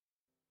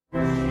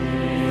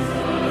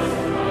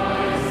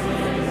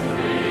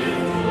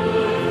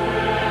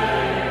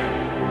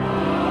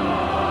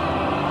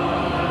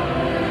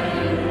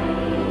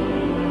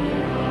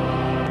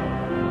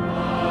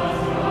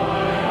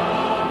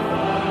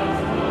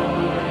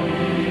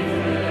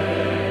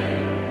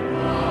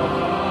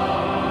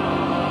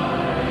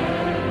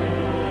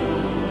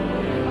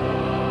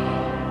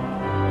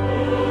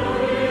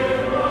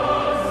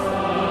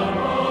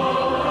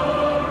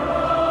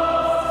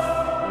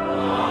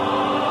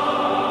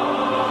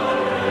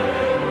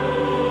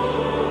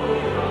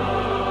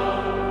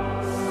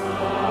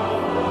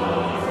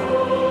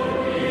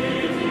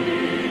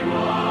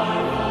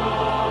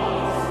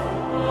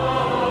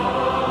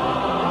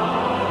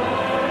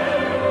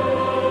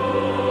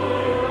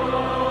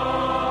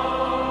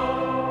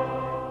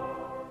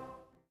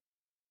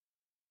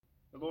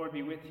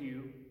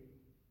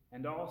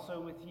And also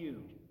with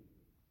you.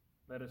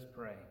 Let us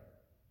pray.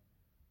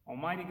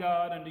 Almighty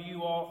God, unto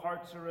you all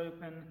hearts are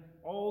open,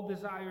 all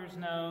desires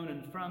known,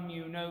 and from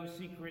you no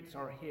secrets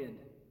are hid.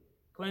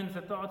 Cleanse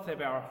the thoughts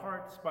of our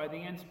hearts by the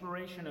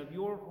inspiration of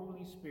your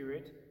Holy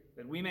Spirit,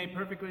 that we may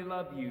perfectly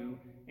love you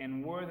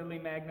and worthily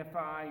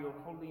magnify your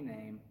holy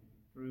name,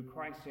 through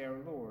Christ our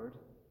Lord.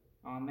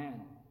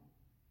 Amen.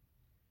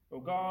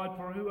 O God,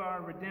 for whom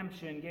our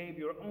redemption gave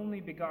your only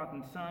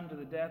begotten Son to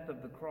the death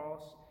of the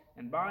cross,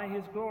 and by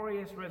his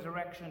glorious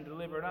resurrection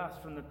delivered us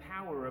from the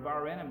power of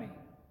our enemy,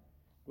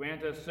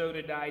 grant us so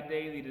to die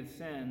daily to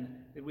sin,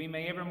 that we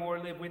may evermore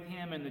live with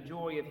him in the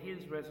joy of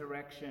his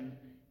resurrection,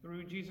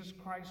 through Jesus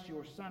Christ,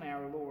 your Son,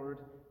 our Lord,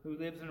 who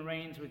lives and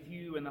reigns with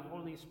you in the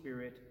Holy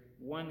Spirit,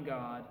 one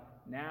God,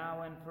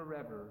 now and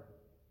forever.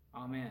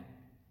 Amen.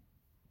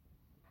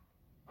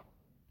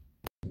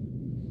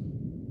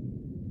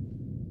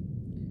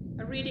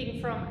 A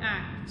reading from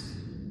Acts.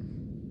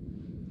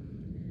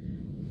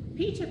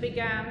 Peter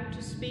began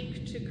to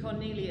speak to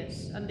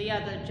Cornelius and the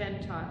other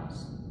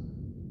Gentiles.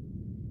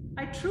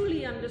 I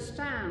truly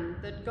understand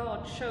that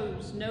God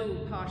shows no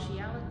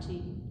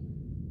partiality,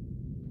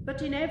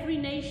 but in every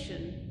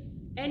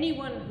nation,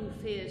 anyone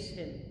who fears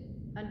him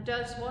and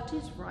does what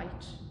is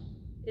right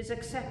is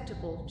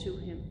acceptable to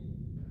him.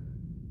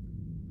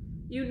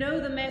 You know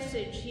the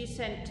message he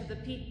sent to the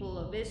people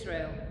of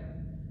Israel,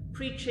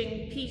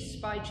 preaching peace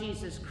by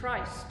Jesus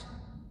Christ.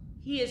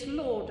 He is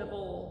Lord of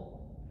all.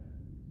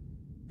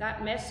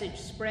 That message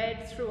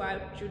spread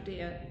throughout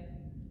Judea,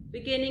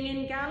 beginning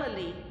in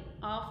Galilee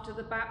after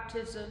the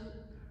baptism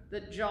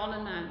that John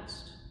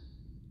announced.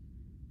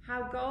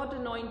 How God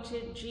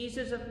anointed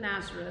Jesus of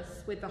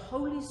Nazareth with the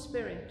Holy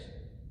Spirit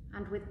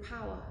and with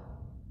power.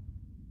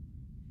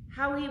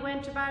 How he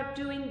went about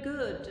doing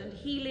good and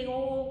healing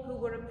all who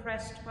were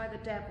oppressed by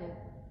the devil,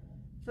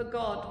 for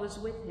God was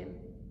with him.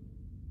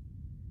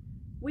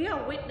 We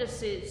are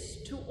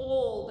witnesses to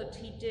all that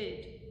he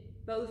did,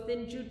 both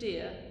in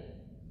Judea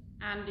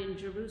and in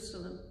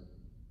Jerusalem.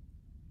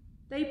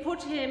 They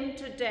put him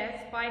to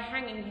death by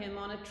hanging him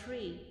on a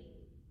tree,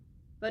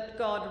 but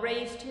God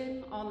raised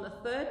him on the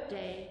third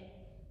day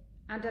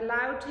and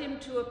allowed him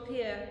to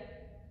appear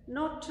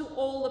not to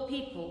all the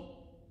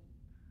people,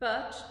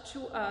 but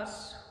to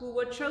us who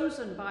were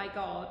chosen by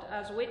God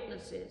as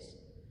witnesses,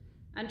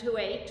 and who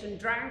ate and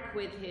drank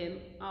with him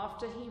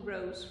after he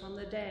rose from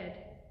the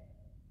dead.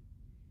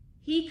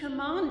 He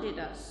commanded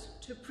us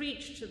to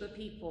preach to the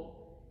people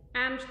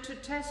and to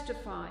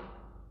testify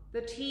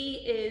that he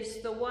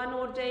is the one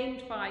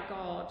ordained by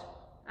God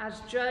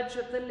as judge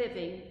of the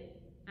living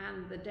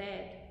and the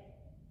dead.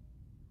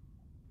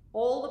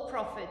 All the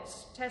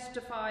prophets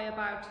testify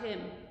about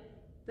him,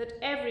 that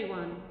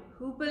everyone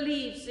who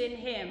believes in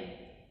him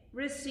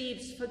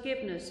receives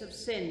forgiveness of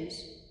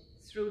sins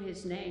through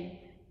his name.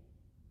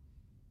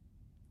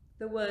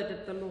 The word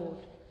of the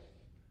Lord.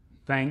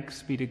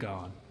 Thanks be to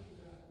God.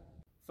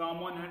 Psalm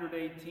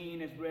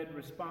 118 is read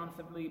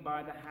responsively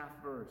by the half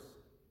verse.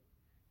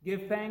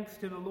 Give thanks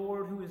to the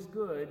Lord who is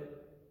good,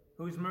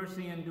 whose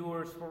mercy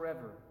endures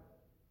forever.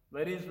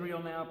 Let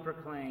Israel now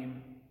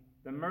proclaim,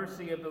 the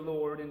mercy of the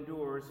Lord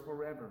endures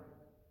forever.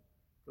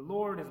 The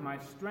Lord is my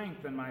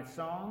strength and my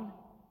song,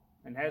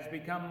 and has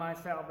become my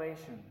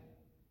salvation.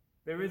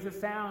 There is a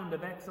sound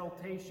of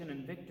exultation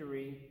and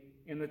victory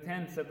in the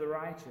tents of the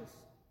righteous.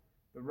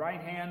 The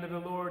right hand of the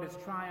Lord is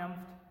triumphed.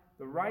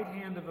 The right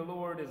hand of the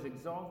Lord is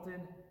exalted.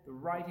 The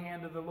right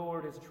hand of the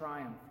Lord is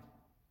triumphed.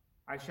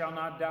 I shall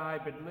not die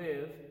but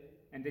live,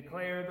 and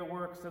declare the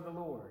works of the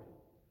Lord.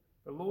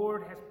 The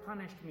Lord has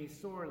punished me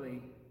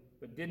sorely,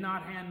 but did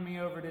not hand me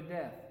over to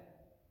death.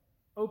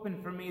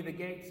 Open for me the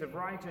gates of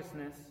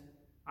righteousness.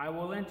 I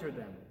will enter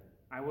them.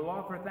 I will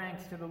offer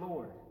thanks to the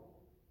Lord.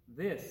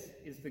 This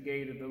is the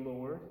gate of the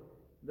Lord.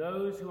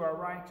 Those who are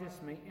righteous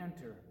may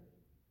enter.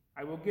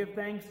 I will give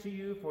thanks to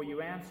you, for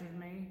you answered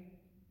me,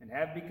 and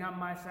have become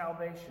my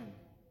salvation.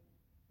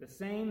 The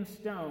same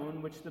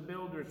stone which the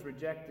builders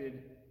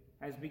rejected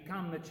has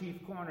become the chief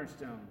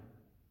cornerstone.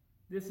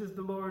 This is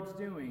the Lord's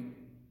doing,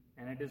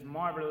 and it is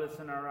marvelous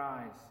in our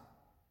eyes.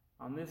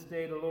 On this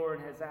day the Lord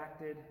has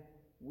acted.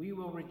 We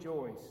will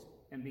rejoice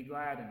and be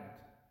glad in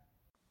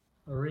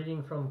it. A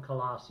reading from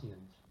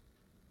Colossians.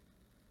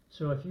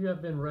 So if you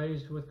have been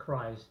raised with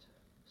Christ,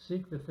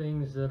 seek the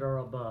things that are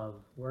above,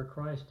 where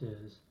Christ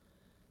is,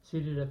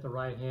 seated at the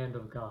right hand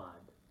of God.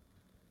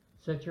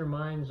 Set your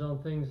minds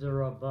on things that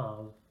are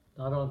above,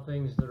 not on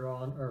things that are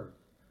on earth.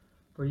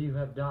 For you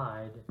have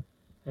died,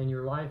 and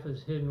your life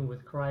is hidden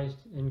with Christ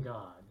in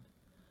God.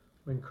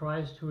 When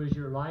Christ, who is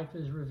your life,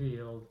 is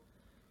revealed,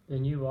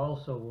 then you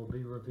also will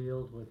be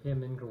revealed with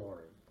him in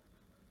glory.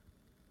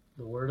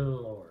 The word of the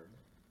Lord.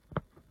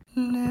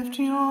 Lift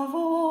your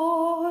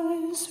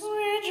voice,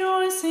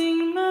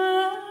 rejoicing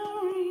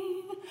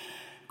Mary.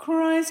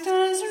 Christ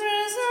has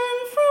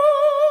risen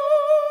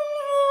from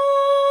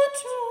the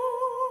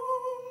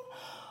tomb.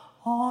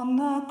 On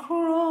the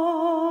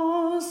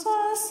cross,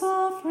 a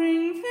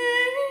suffering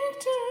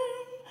victim,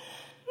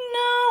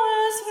 now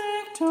as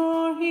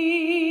victor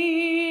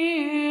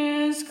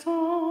he is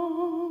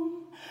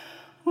come,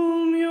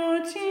 whom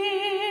your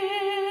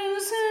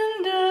tears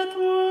in death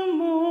were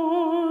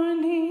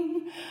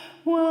mourning,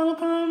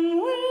 welcome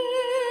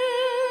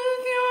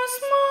with your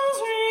smiles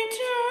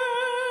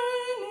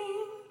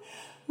returning.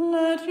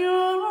 Let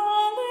your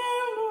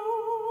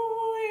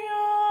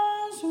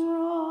alleluias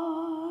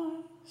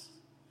rise.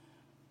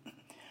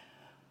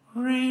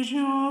 Raise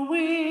your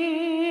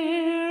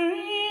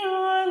weary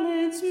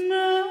eyelids,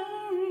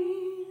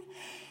 Mary.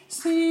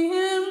 See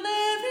him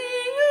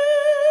living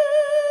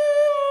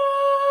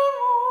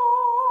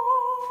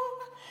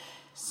evermore.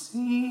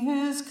 See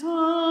his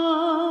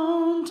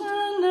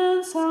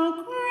countenance,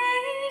 how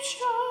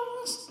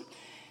gracious.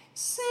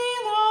 See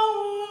the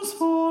wounds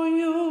for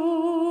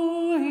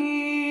you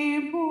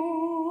he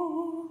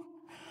bore.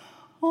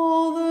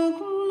 All the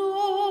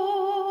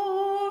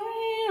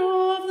glory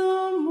of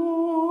the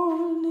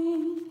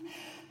morning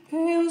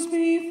pales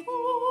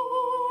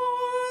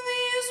before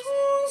these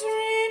wounds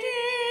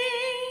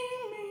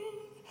redeeming.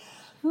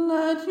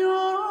 Let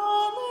your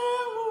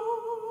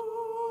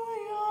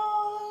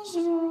alleluias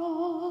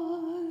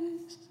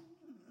rise.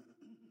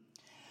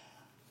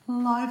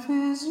 Life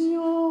is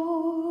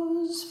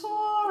yours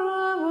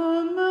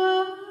forever,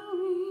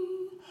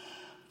 Mary,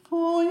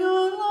 for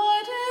your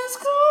light is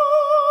come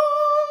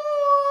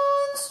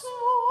once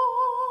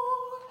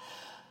more,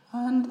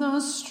 and the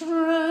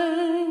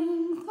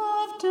strength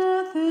of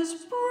death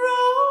is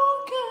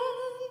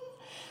broken.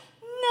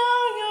 Now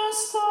your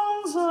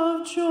songs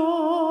of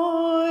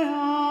joy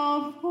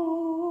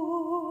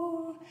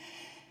outpour,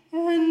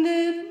 and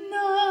it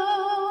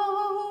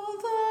now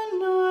the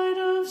night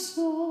of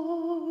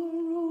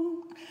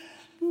sorrow,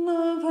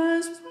 love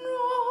has brought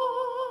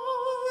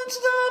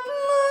the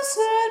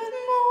blessed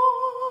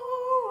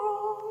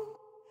morrow.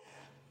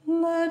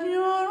 Let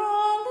your alleluias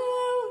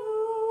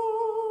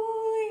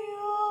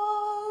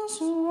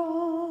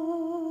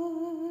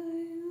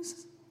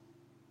rise.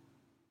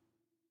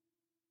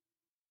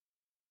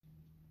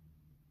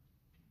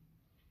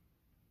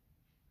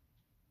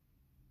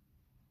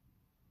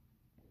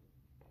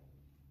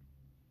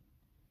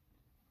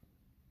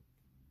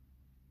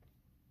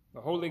 The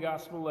Holy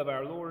Gospel of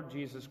our Lord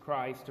Jesus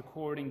Christ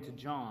according to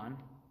John.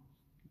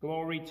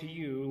 Glory to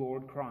you,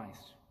 Lord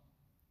Christ.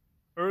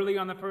 Early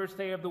on the first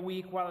day of the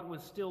week, while it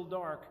was still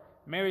dark,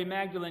 Mary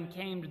Magdalene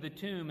came to the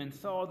tomb and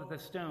saw that the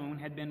stone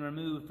had been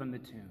removed from the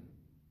tomb.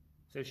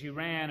 So she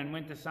ran and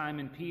went to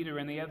Simon Peter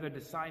and the other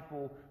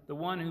disciple, the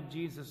one whom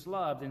Jesus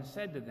loved, and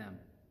said to them,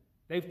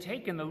 "They've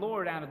taken the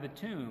Lord out of the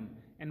tomb,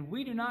 and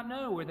we do not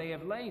know where they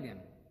have laid him."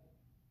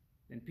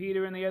 Then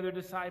Peter and the other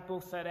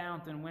disciple set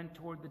out and went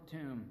toward the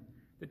tomb.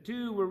 The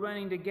two were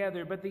running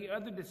together, but the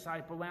other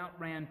disciple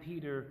outran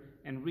Peter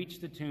and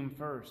reached the tomb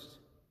first.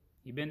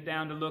 He bent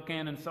down to look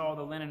in and saw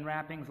the linen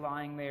wrappings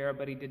lying there,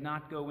 but he did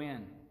not go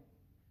in.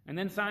 And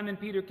then Simon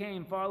Peter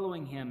came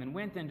following him and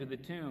went into the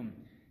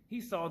tomb.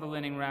 He saw the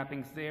linen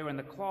wrappings there and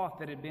the cloth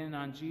that had been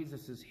on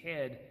Jesus'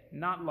 head,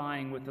 not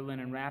lying with the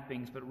linen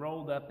wrappings, but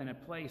rolled up in a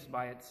place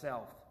by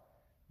itself.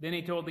 Then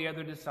he told the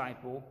other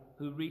disciple,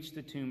 who reached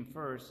the tomb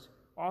first,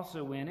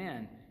 also went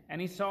in, and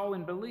he saw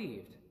and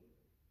believed.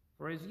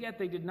 For as yet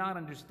they did not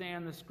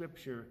understand the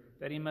scripture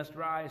that he must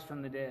rise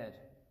from the dead.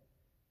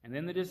 And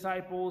then the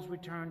disciples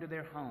returned to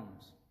their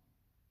homes.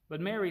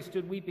 But Mary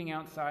stood weeping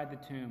outside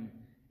the tomb.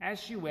 As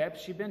she wept,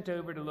 she bent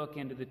over to look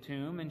into the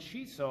tomb, and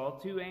she saw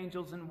two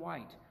angels in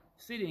white,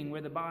 sitting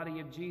where the body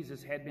of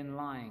Jesus had been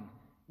lying,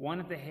 one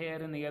at the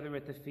head and the other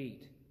at the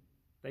feet.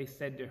 They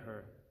said to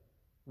her,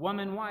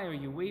 "Woman, why are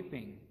you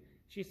weeping?"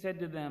 She said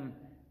to them,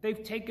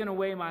 "They've taken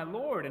away my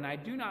Lord, and I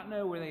do not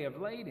know where they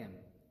have laid him."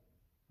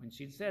 When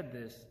she'd said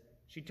this,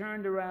 she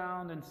turned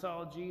around and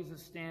saw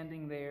Jesus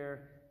standing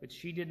there, but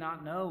she did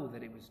not know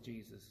that it was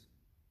Jesus.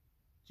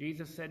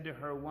 Jesus said to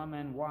her,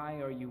 "Woman,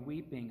 why are you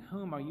weeping?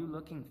 Whom are you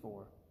looking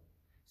for?"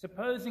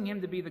 Supposing him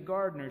to be the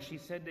gardener, she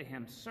said to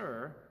him,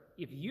 "Sir,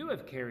 if you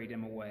have carried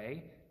him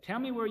away, tell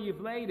me where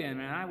you've laid him,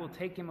 and I will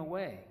take him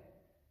away."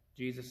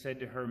 Jesus said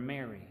to her,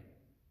 "Mary."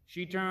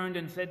 She turned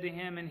and said to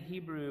him in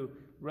Hebrew,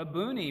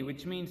 "Rabboni,"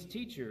 which means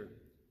teacher.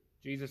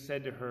 Jesus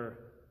said to her,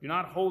 "Do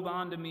not hold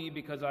on to me,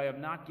 because I have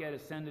not yet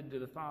ascended to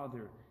the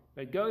Father,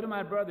 but go to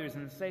my brothers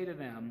and say to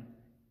them,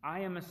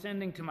 I am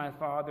ascending to my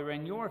Father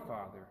and your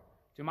Father,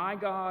 to my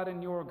God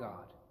and your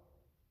God."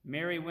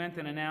 Mary went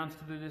and announced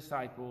to the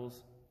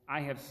disciples,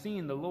 "I have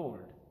seen the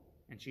Lord."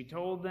 And she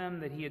told them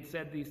that he had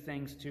said these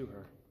things to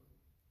her.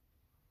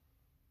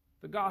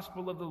 The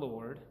Gospel of the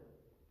Lord.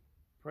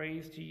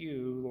 Praise to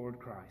you, Lord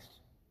Christ.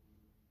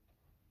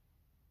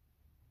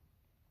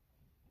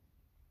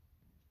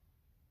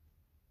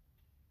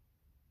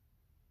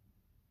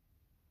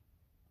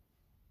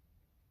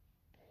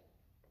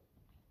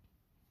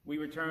 We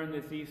return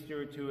this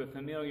Easter to a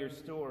familiar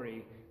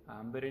story,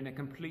 but in a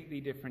completely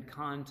different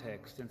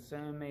context, and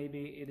so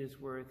maybe it is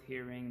worth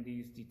hearing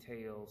these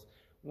details.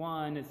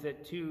 One is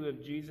that two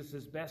of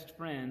Jesus' best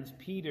friends,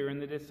 Peter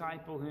and the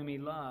disciple whom he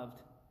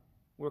loved,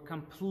 were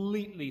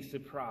completely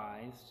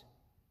surprised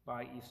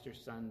by Easter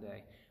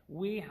Sunday.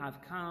 We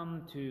have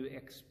come to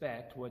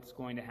expect what's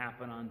going to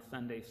happen on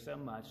Sunday so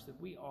much that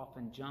we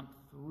often jump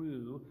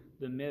through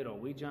the middle.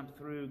 We jump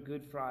through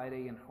Good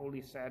Friday and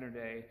Holy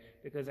Saturday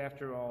because,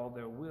 after all,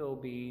 there will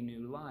be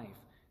new life.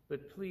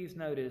 But please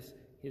notice,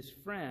 his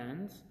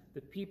friends,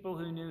 the people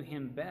who knew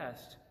him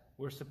best,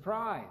 were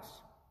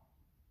surprised.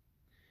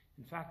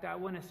 In fact, I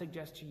want to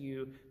suggest to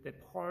you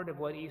that part of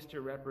what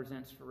Easter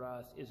represents for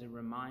us is a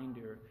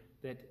reminder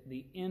that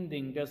the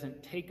ending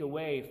doesn't take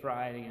away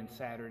Friday and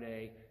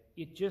Saturday.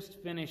 It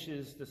just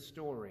finishes the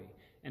story.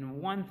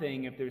 And one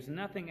thing, if there's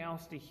nothing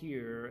else to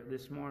hear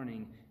this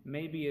morning,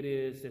 maybe it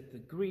is that the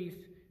grief,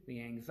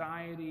 the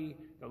anxiety,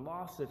 the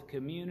loss of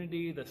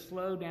community, the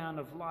slowdown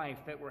of life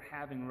that we're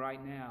having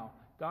right now,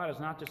 God is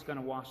not just going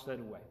to wash that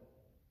away.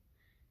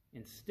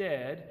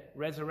 Instead,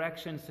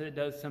 resurrection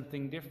does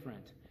something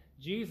different.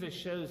 Jesus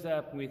shows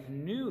up with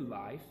new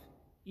life,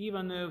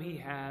 even though he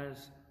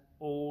has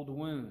old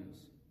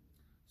wounds.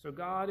 So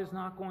God is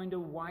not going to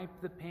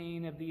wipe the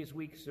pain of these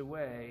weeks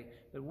away,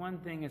 but one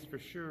thing is for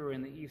sure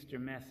in the Easter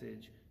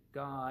message: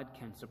 God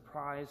can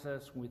surprise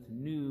us with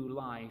new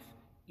life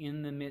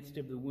in the midst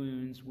of the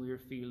wounds we're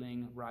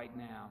feeling right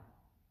now.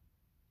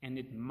 And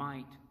it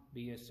might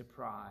be a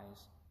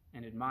surprise,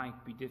 and it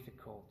might be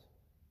difficult.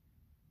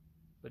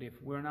 But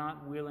if we're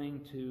not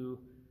willing to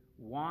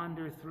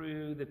wander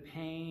through the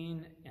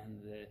pain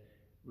and the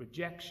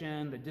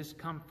rejection, the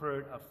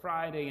discomfort of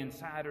Friday and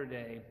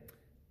Saturday,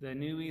 the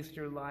new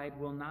Easter light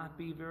will not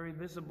be very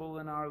visible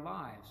in our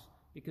lives,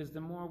 because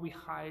the more we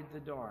hide the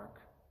dark,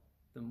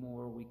 the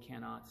more we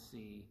cannot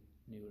see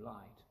new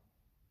light.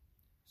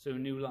 So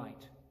new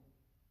light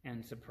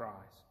and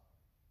surprise.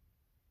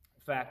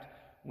 In fact,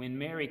 when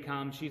Mary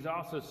comes, she's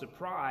also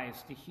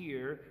surprised to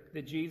hear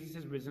that Jesus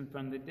has risen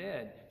from the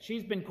dead.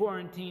 She's been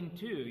quarantined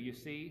too, you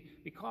see,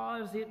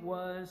 because it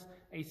was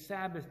a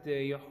Sabbath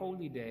day, a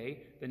holy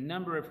day. The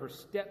number of her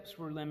steps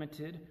were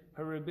limited.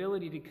 Her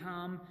ability to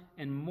come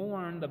and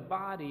mourn the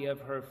body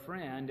of her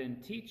friend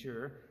and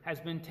teacher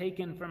has been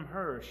taken from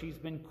her. She's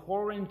been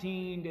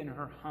quarantined in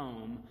her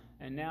home,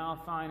 and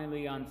now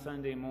finally on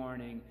Sunday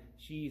morning,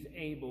 she's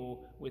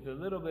able, with a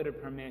little bit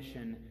of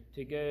permission,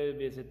 to go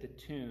visit the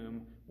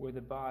tomb where the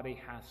body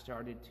has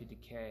started to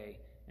decay.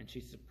 And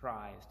she's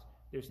surprised.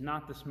 There's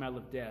not the smell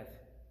of death,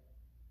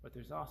 but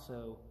there's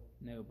also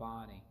no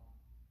body.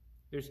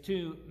 There's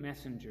two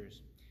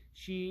messengers.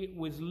 She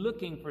was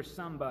looking for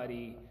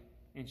somebody,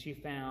 and she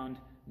found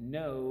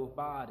no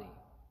body.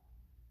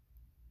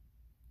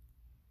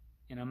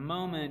 In a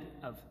moment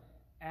of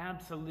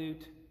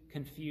absolute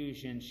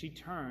confusion, she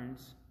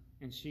turns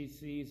and she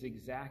sees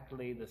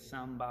exactly the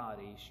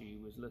somebody she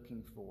was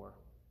looking for.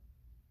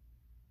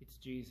 It's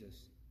Jesus.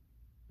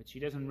 But she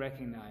doesn't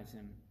recognize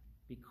him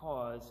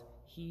because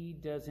he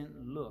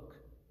doesn't look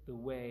the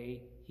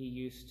way he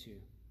used to.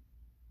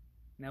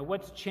 Now,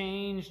 what's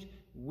changed?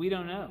 We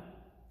don't know.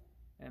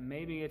 And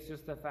maybe it's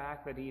just the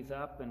fact that he's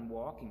up and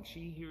walking.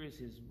 She hears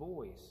his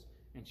voice,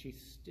 and she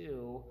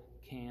still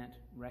can't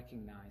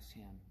recognize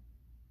him.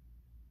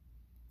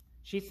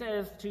 She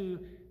says to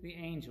the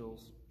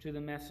angels, to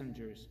the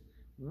messengers,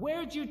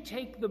 "Where'd you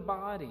take the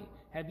body?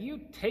 Have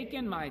you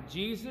taken my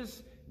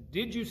Jesus?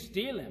 Did you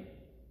steal him?"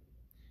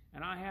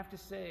 And I have to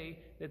say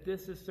that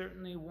this is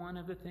certainly one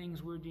of the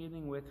things we're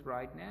dealing with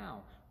right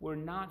now. We're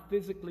not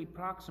physically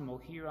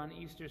proximal here on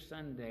Easter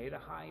Sunday, the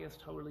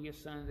highest,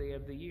 holiest Sunday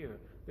of the year.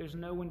 There's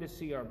no one to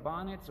see our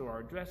bonnets or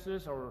our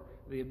dresses or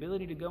the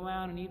ability to go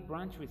out and eat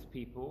brunch with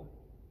people.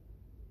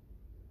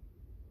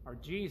 Our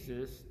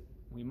Jesus,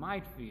 we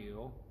might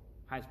feel,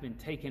 has been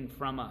taken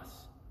from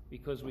us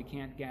because we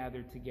can't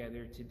gather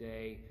together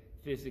today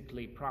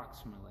physically,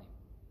 proximally.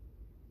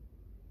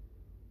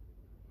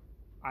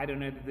 I don't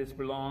know that this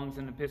belongs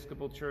in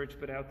Episcopal Church,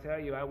 but I'll tell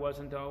you, I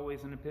wasn't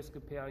always an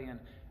Episcopalian,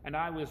 and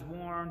I was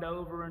warned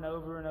over and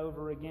over and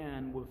over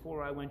again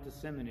before I went to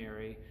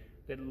seminary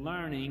that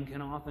learning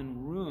can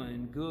often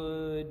ruin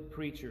good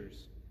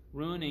preachers.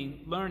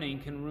 Learning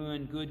can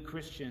ruin good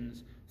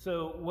Christians.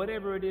 So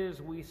whatever it is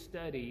we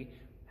study,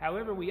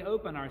 however we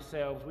open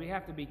ourselves, we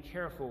have to be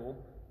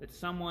careful that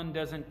someone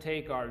doesn't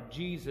take our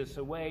Jesus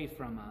away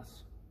from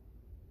us.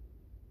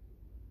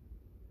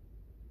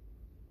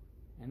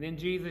 And then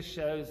Jesus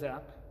shows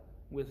up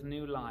with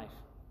new life.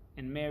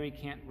 and Mary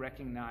can't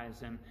recognize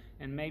him.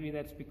 And maybe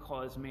that's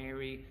because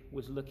Mary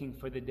was looking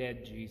for the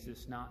dead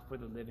Jesus, not for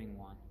the living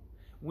one.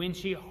 When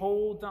she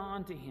holds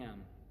on to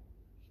him,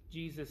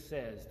 Jesus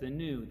says, the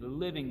new, the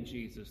living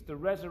Jesus, the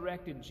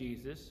resurrected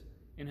Jesus,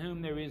 in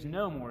whom there is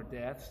no more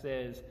death,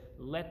 says,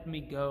 "Let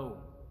me go.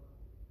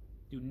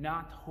 Do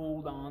not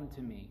hold on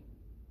to me."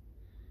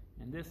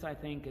 And this, I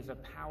think, is a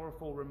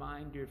powerful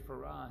reminder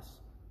for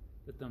us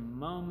that the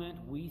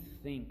moment we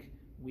think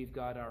we've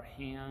got our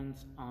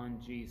hands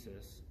on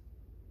Jesus,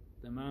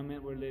 the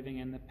moment we're living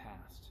in the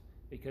past,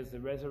 because the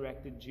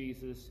resurrected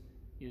Jesus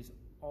is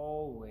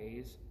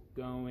always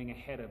going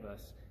ahead of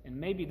us. And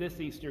maybe this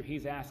Easter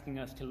he's asking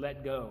us to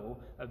let go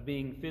of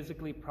being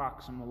physically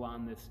proximal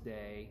on this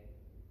day,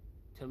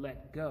 to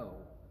let go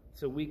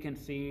so we can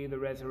see the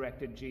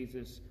resurrected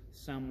Jesus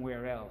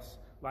somewhere else,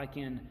 like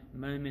in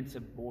moments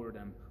of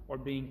boredom, or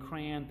being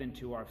crammed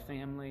into our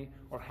family,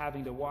 or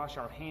having to wash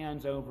our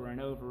hands over and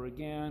over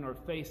again, or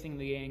facing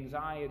the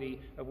anxiety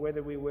of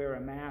whether we wear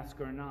a mask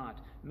or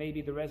not.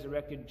 Maybe the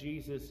resurrected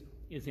Jesus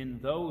is in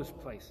those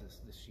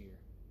places this year.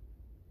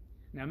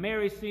 Now,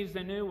 Mary sees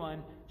the new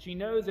one. She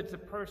knows it's a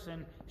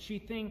person. She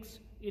thinks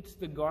it's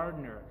the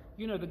gardener.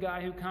 You know, the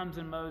guy who comes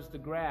and mows the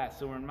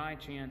grass. Or in my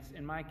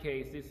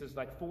case, this is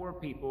like 4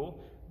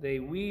 people. They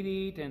weed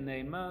eat and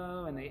they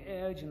mow and they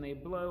edge and they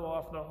blow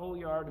off the whole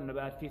yard in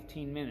about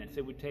 15 minutes.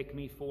 It would take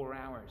me 4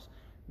 hours.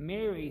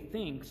 Mary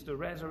thinks the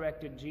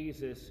resurrected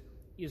Jesus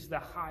is the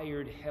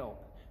hired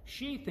help.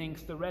 She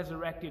thinks the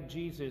resurrected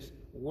Jesus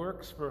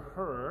works for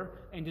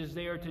her and is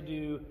there to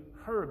do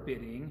her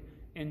bidding.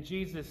 And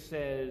Jesus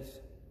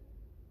says,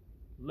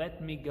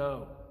 "Let me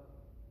go."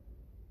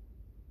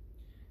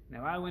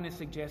 Now, I want to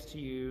suggest to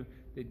you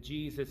that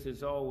Jesus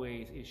is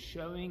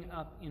showing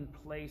up in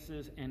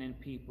places and in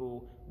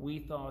people we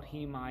thought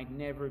he might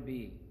never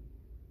be.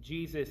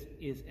 Jesus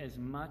is as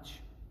much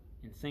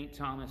in St.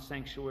 Thomas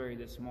Sanctuary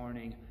this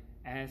morning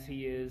as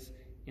he is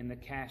in the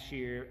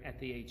cashier at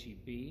the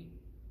HEB,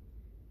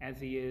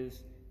 as he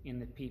is in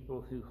the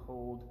people who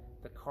hold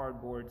the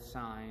cardboard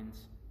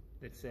signs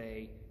that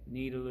say,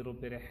 "Need a little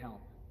bit of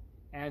help,"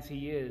 as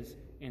he is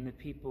in the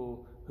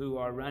people who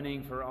are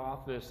running for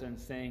office and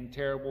saying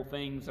terrible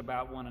things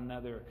about one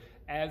another,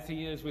 as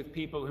he is with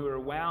people who are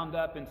wound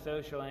up in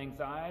social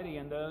anxiety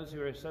and those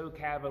who are so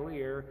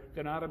cavalier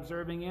they're not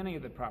observing any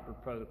of the proper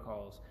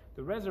protocols.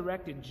 The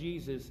resurrected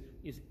Jesus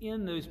is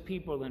in those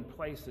people and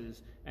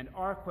places, and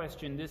our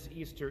question this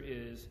Easter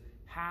is,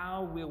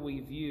 how will we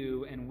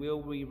view and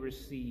will we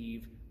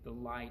receive the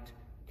light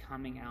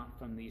coming out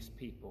from these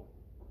people?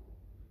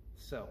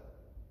 So,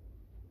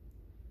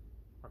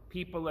 are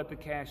people at the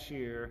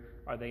cashier,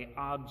 are they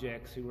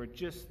objects who are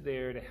just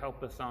there to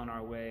help us on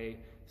our way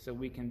so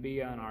we can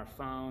be on our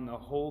phone the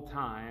whole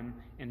time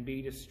and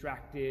be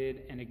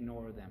distracted and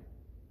ignore them?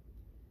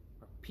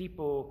 Are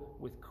people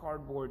with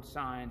cardboard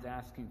signs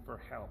asking for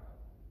help,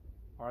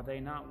 are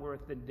they not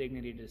worth the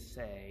dignity to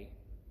say,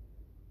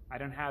 "I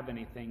don't have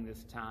anything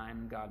this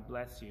time, God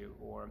bless you,"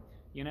 or,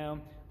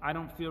 "I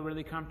don't feel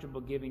really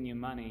comfortable giving you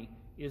money,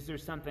 is there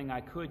something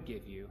I could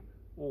give you?"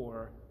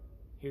 Or,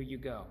 "Here you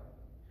go."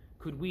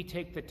 Could we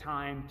take the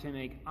time to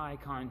make eye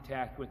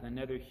contact with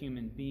another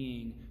human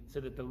being so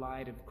that the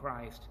light of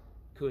Christ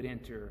could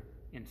enter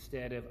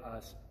instead of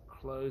us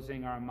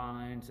closing our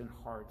minds and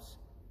hearts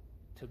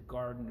to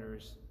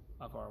gardeners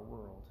of our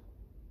world?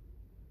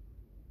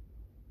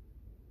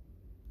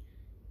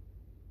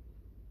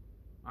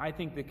 I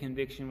think the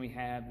conviction we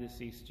have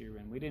this Easter,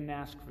 and we didn't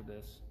ask for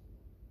this,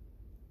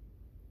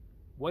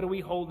 what are we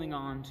holding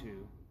on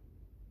to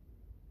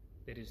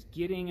that is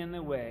getting in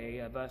the way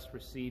of us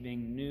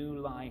receiving new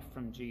life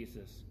from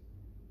Jesus?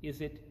 Is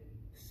it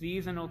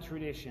seasonal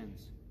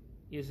traditions?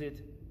 Is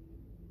it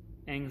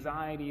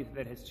anxiety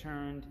that has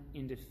turned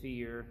into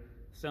fear,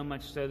 so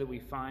much so that we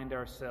find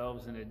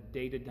ourselves in a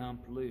data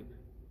dump loop?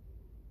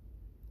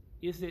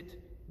 Is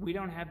it we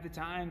don't have the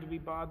time to be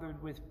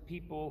bothered with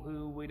people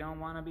who we don't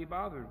want to be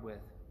bothered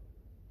with?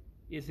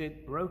 Is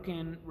it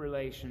broken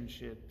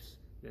relationships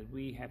that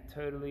we have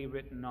totally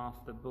written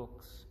off the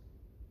books?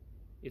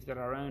 Is that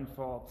our own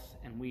faults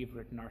and we've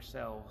written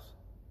ourselves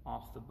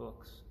off the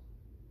books?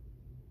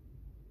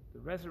 The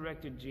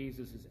resurrected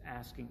Jesus is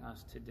asking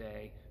us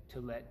today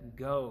to let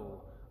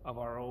go of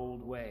our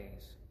old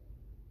ways,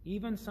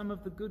 even some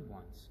of the good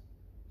ones,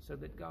 so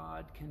that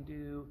God can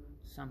do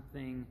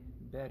something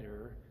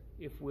better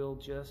if we'll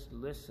just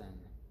listen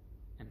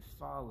and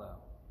follow.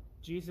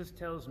 Jesus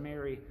tells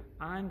Mary,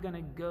 "I'm going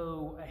to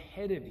go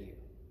ahead of you."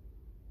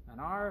 And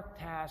our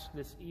task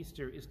this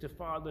Easter is to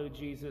follow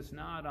Jesus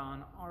not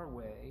on our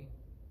way,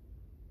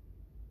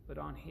 but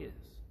on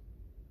his.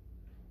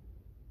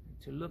 And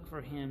to look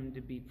for him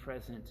to be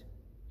present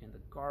in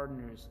the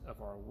gardeners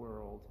of our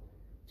world,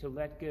 to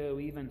let go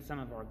even some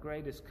of our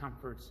greatest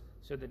comforts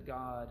so that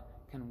God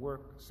can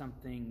work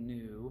something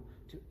new,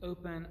 to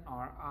open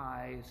our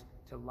eyes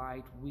to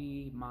light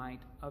we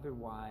might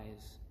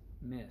otherwise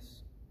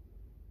miss.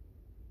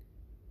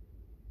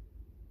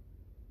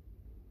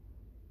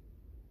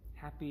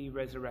 Happy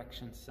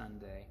Resurrection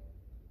Sunday,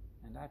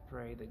 and I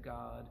pray that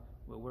God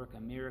will work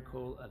a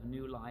miracle of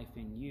new life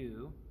in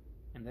you,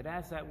 and that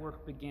as that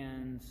work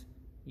begins,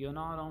 you'll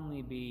not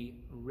only be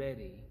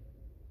ready,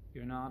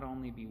 you'll not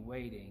only be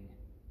waiting,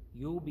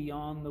 you'll be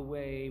on the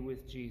way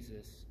with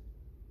Jesus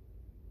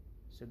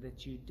so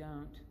that you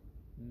don't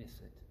miss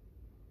it.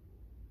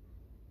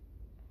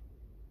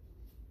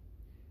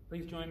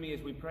 Please join me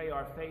as we pray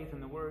our faith in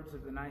the words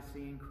of the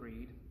Nicene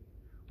Creed.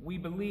 We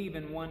believe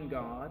in one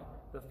God,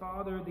 the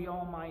Father, the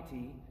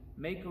Almighty,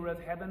 maker of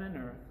heaven and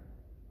earth,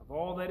 of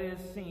all that is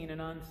seen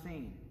and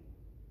unseen.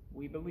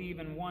 We believe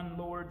in one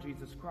Lord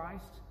Jesus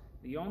Christ,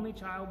 the only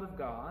child of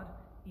God,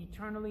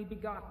 eternally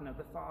begotten of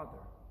the Father.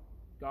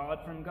 God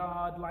from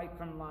God, light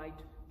from light,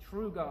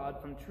 true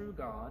God from true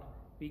God,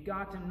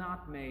 begotten,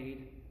 not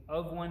made,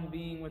 of one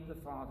being with the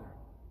Father.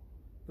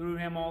 Through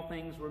him all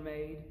things were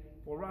made.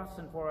 For us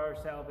and for our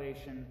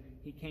salvation,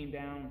 he came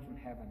down from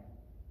heaven.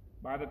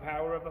 By the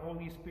power of the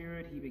Holy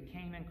Spirit, he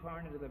became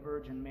incarnate of the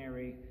Virgin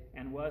Mary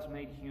and was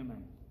made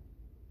human.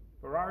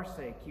 For our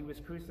sake, he was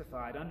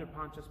crucified under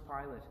Pontius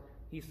Pilate.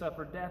 He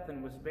suffered death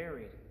and was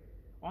buried.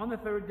 On the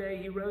third day,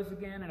 he rose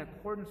again in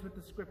accordance with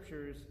the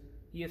Scriptures.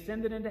 He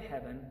ascended into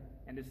heaven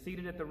and is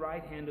seated at the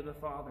right hand of the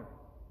Father.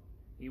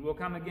 He will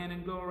come again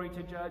in glory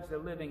to judge the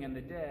living and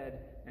the dead,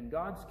 and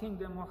God's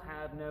kingdom will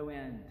have no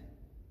end.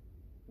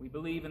 We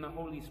believe in the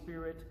Holy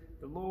Spirit,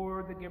 the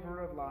Lord, the giver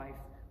of life,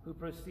 who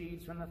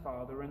proceeds from the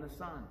Father and the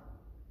Son.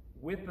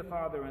 With the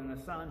Father and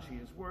the Son she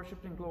is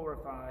worshipped and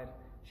glorified.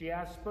 She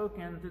has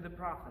spoken through the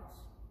prophets.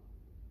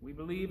 We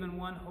believe in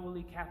one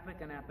holy Catholic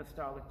and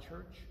Apostolic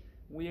Church.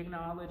 We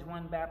acknowledge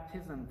one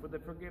baptism for the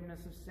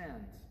forgiveness of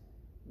sins.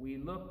 We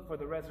look for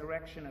the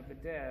resurrection of the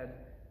dead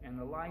and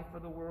the life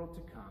of the world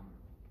to come.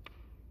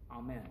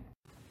 Amen.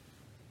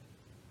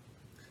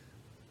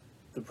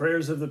 The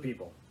prayers of the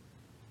people.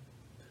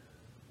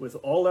 With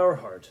all our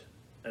heart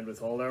and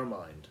with all our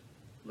mind,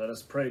 let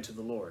us pray to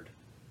the Lord.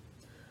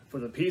 For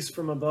the peace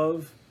from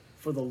above,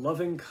 for the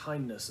loving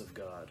kindness of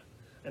God,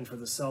 and for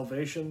the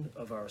salvation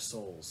of our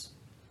souls,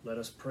 let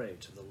us pray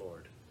to the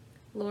Lord.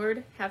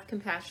 Lord, have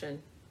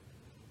compassion.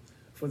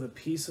 For the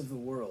peace of the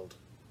world,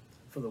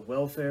 for the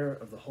welfare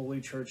of the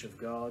Holy Church of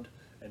God,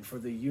 and for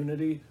the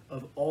unity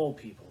of all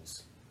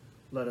peoples,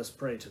 let us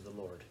pray to the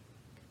Lord.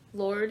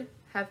 Lord,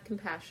 have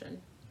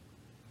compassion.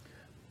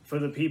 For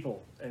the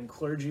people and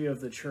clergy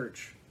of the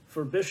Church,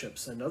 for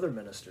bishops and other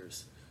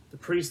ministers, the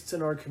priests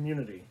in our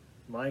community,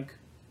 Mike,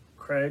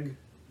 Craig,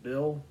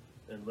 Bill,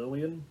 and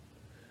Lillian,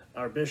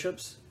 our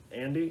bishops,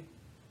 Andy,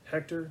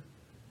 Hector,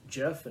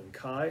 Jeff, and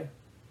Kai,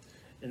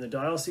 in the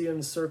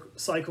diocesan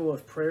cycle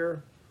of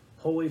prayer,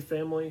 Holy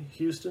Family,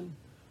 Houston,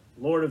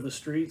 Lord of the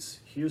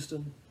Streets,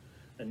 Houston,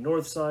 and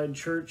Northside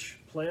Church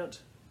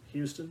Plant,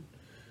 Houston,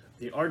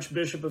 the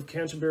Archbishop of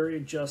Canterbury,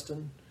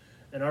 Justin,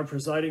 and our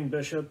presiding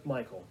bishop,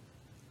 Michael.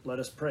 Let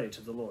us pray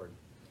to the Lord.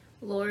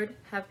 Lord,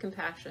 have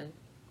compassion.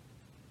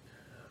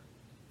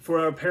 For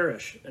our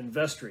parish and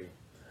vestry,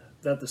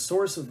 that the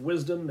source of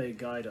wisdom may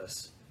guide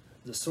us,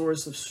 the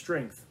source of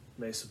strength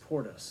may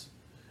support us,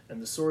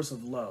 and the source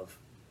of love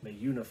may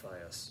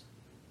unify us.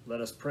 Let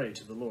us pray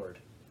to the Lord.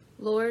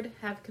 Lord,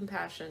 have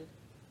compassion.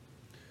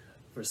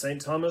 For St.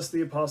 Thomas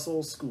the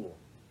Apostle's School,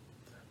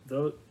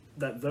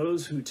 that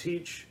those who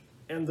teach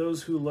and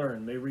those who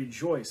learn may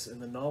rejoice in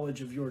the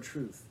knowledge of your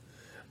truth,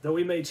 that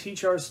we may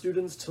teach our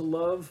students to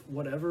love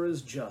whatever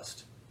is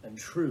just and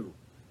true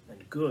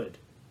and good,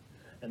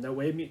 and that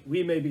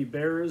we may be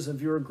bearers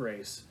of your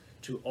grace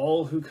to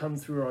all who come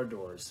through our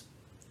doors.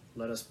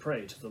 Let us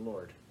pray to the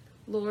Lord.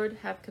 Lord,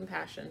 have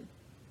compassion.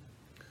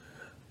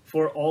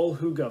 For all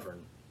who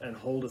govern and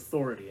hold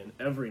authority in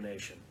every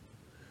nation,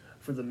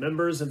 for the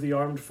members of the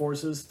armed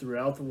forces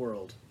throughout the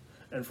world,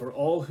 and for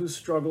all who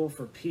struggle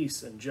for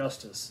peace and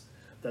justice,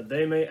 that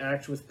they may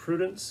act with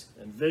prudence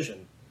and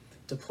vision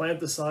to plant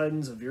the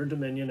signs of your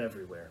dominion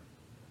everywhere.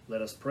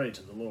 Let us pray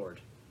to the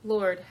Lord.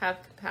 Lord,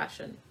 have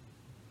compassion.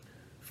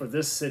 For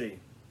this city,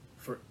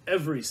 for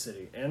every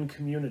city and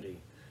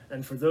community,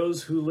 and for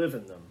those who live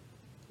in them,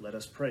 let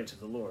us pray to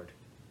the Lord.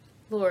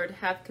 Lord,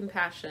 have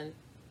compassion.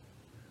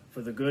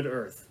 For the good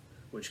earth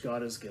which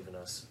God has given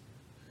us,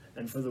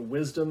 and for the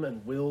wisdom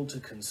and will to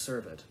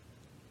conserve it,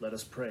 let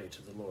us pray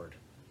to the Lord.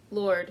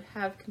 Lord,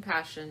 have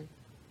compassion.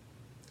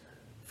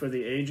 For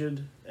the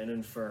aged and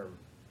infirm,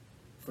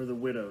 for the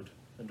widowed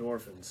and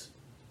orphans,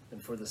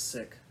 and for the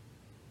sick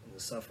and the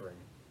suffering,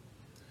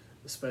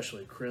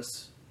 especially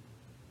Chris,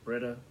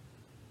 Britta,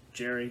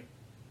 Jerry,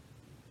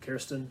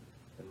 Kirsten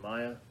and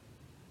Maya,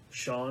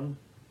 Sean,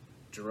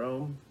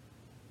 Jerome,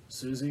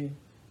 Susie,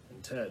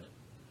 and Ted.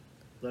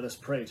 Let us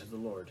pray to the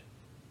Lord.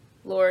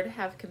 Lord,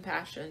 have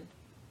compassion.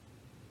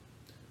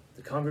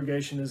 The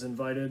congregation is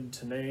invited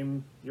to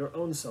name your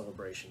own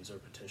celebrations or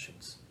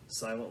petitions,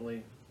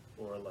 silently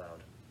or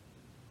aloud.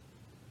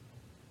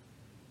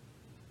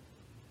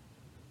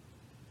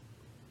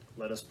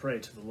 Let us pray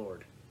to the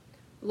Lord.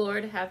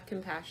 Lord, have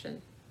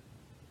compassion.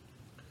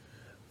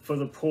 For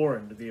the poor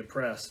and the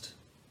oppressed,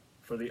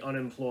 for the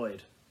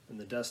unemployed and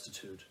the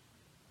destitute,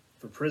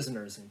 for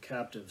prisoners and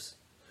captives,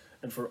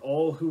 and for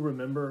all who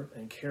remember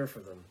and care for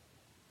them,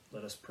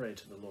 let us pray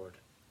to the Lord.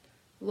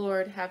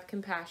 Lord, have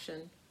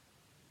compassion.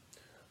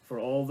 For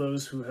all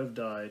those who have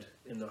died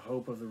in the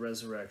hope of the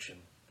resurrection,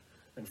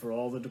 and for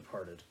all the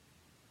departed,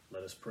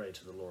 let us pray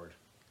to the Lord.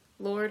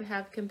 Lord,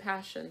 have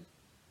compassion.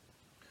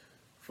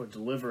 For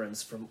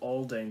deliverance from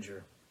all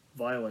danger,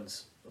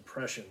 violence,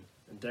 oppression,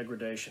 and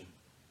degradation,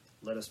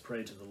 let us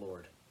pray to the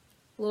Lord.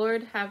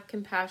 Lord, have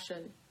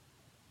compassion.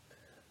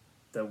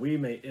 That we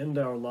may end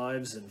our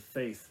lives in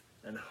faith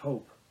and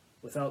hope,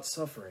 without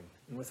suffering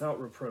and without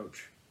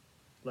reproach,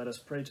 let us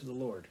pray to the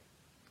Lord.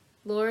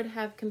 Lord,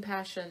 have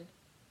compassion.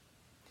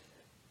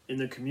 In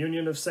the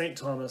communion of St.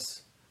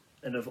 Thomas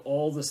and of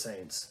all the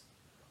saints,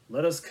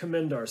 let us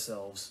commend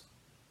ourselves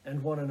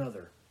and one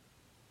another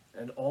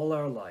and all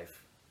our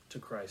life to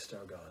Christ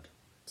our God.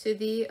 To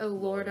thee, O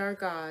Lord our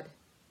God.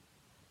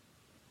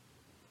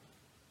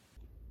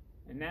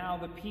 And now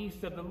the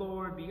peace of the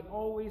Lord be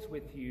always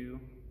with you,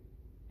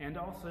 and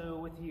also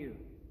with you.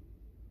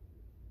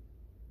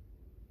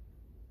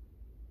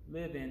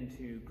 Live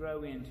into,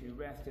 grow into,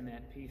 rest in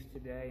that peace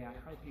today.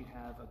 I hope you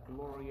have a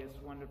glorious,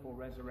 wonderful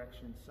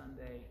Resurrection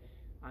Sunday.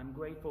 I'm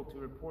grateful to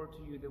report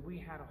to you that we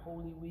had a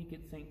Holy Week at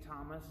St.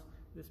 Thomas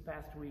this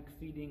past week,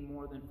 feeding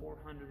more than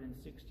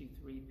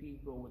 463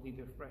 people with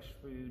either fresh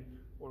food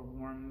or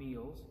warm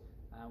meals.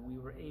 We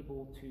were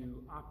able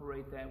to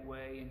operate that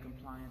way in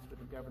compliance with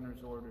the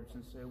governor's orders,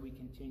 and so we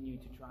continue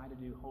to try to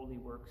do holy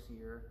works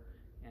here,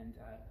 and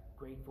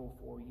grateful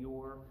for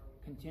your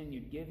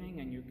continued giving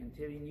and your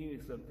continued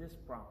use of this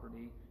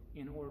property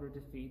in order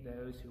to feed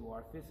those who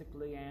are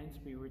physically and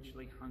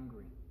spiritually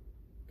hungry.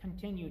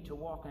 Continue to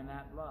walk in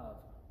that love,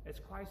 as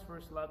Christ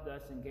first loved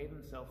us and gave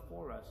himself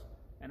for us,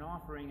 an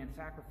offering and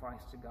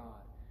sacrifice to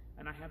God.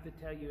 And I have to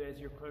tell you, as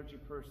your clergy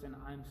person,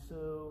 I'm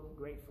so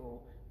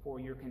grateful for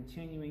your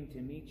continuing to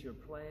meet your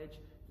pledge,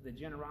 for the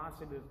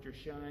generosity that you're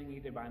showing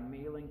either by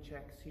mailing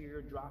checks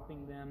here,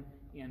 dropping them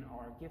in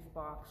our gift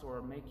box,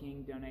 or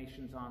making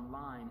donations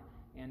online.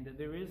 And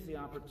there is the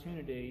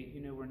opportunity,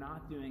 we're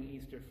not doing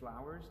Easter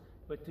flowers,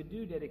 but to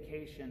do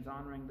dedications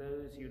honoring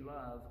those you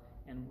love,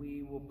 and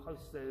we will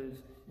post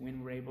those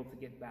when we're able to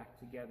get back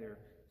together.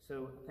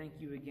 So thank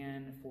you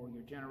again for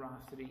your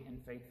generosity and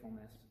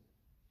faithfulness.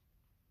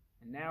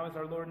 And now, as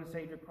our Lord and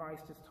Savior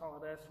Christ has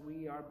taught us,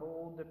 we are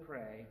bold to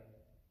pray.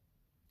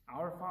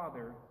 Our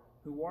Father,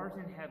 who art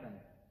in heaven,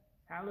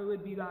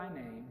 hallowed be thy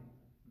name.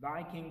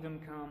 Thy kingdom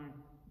come,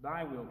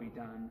 thy will be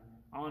done,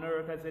 on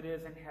earth as it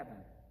is in heaven.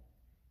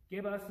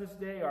 Give us this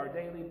day our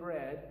daily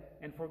bread,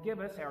 and forgive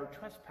us our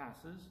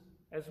trespasses,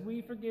 as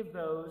we forgive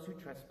those who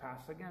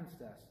trespass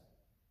against us.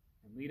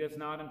 And lead us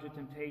not into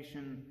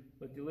temptation,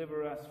 but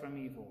deliver us from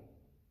evil.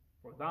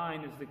 For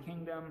thine is the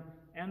kingdom,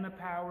 and the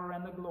power,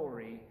 and the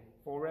glory,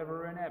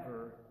 forever and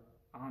ever.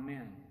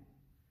 Amen.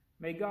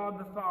 May God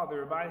the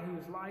Father, by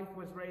whose life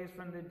was raised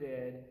from the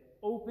dead,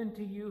 open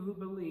to you who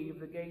believe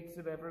the gates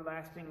of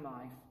everlasting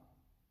life.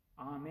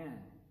 Amen.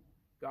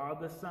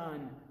 God the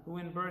Son, who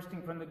in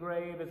bursting from the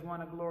grave has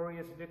won a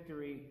glorious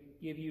victory,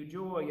 give you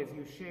joy as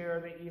you share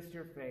the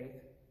Easter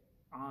faith.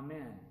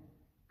 Amen.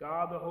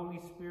 God the Holy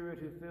Spirit,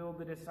 who filled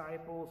the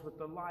disciples with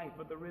the life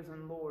of the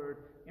risen Lord,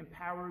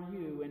 empower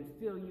you and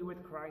fill you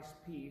with Christ's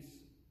peace.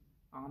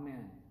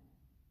 Amen.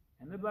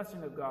 And the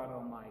blessing of God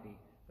Almighty,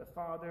 the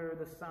Father,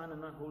 the Son,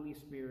 and the Holy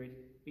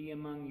Spirit be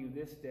among you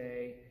this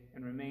day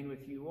and remain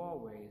with you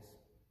always.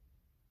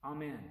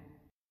 Amen.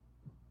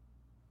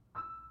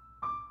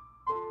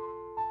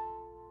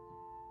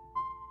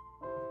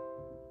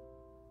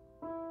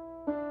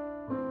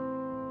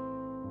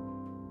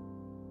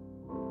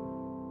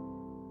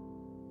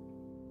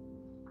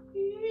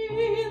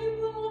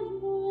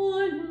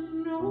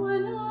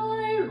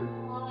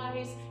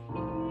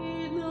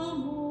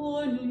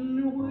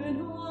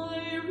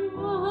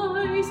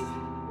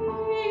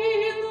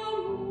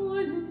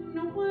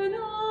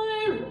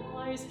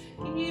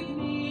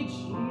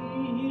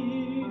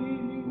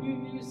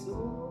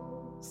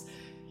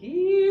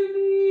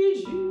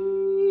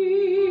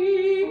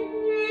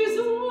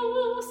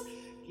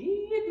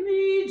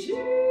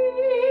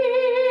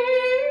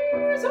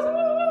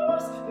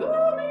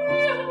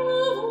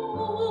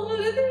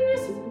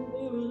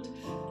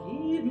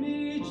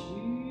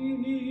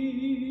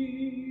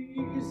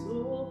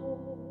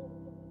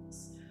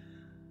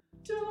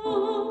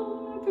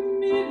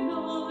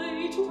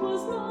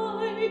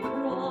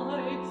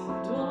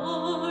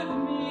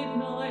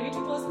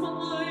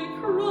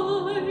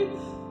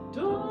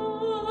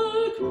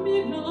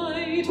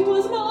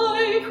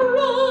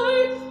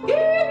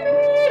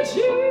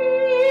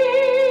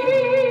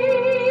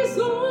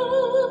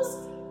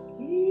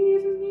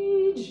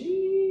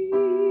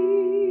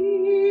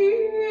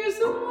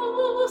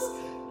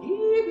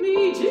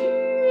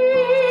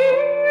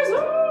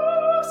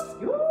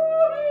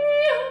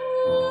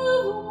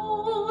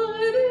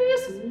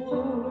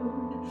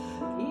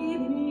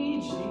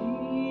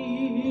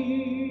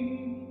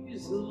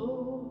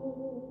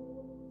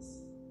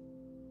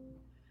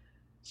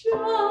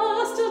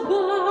 Just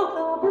above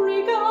the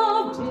break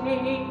of day,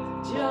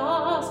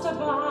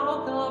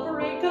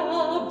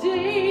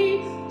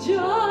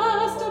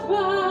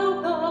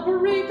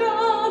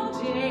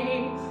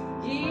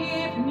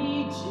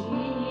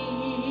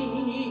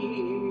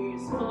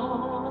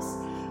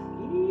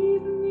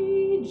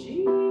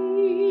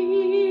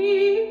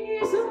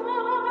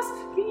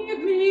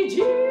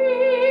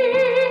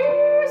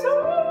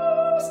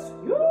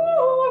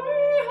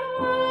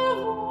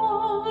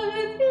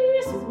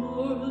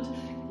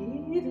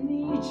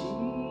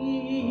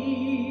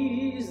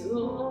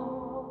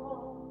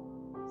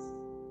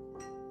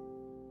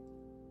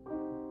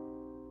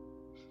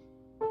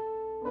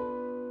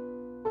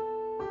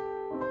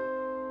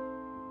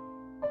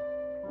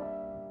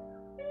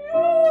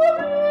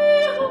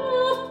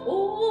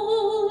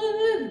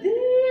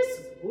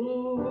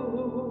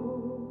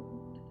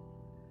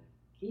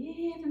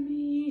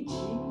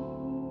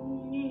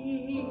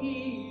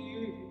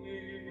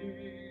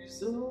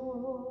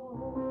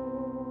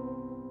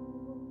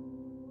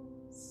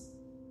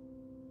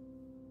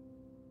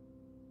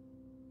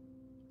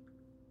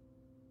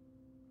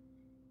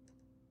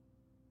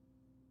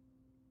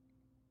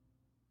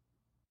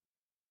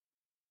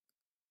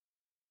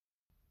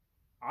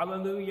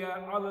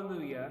 Alleluia,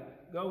 alleluia.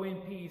 Go in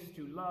peace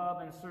to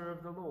love and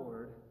serve the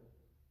Lord.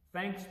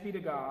 Thanks be to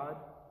God.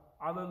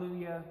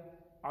 Alleluia,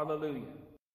 alleluia.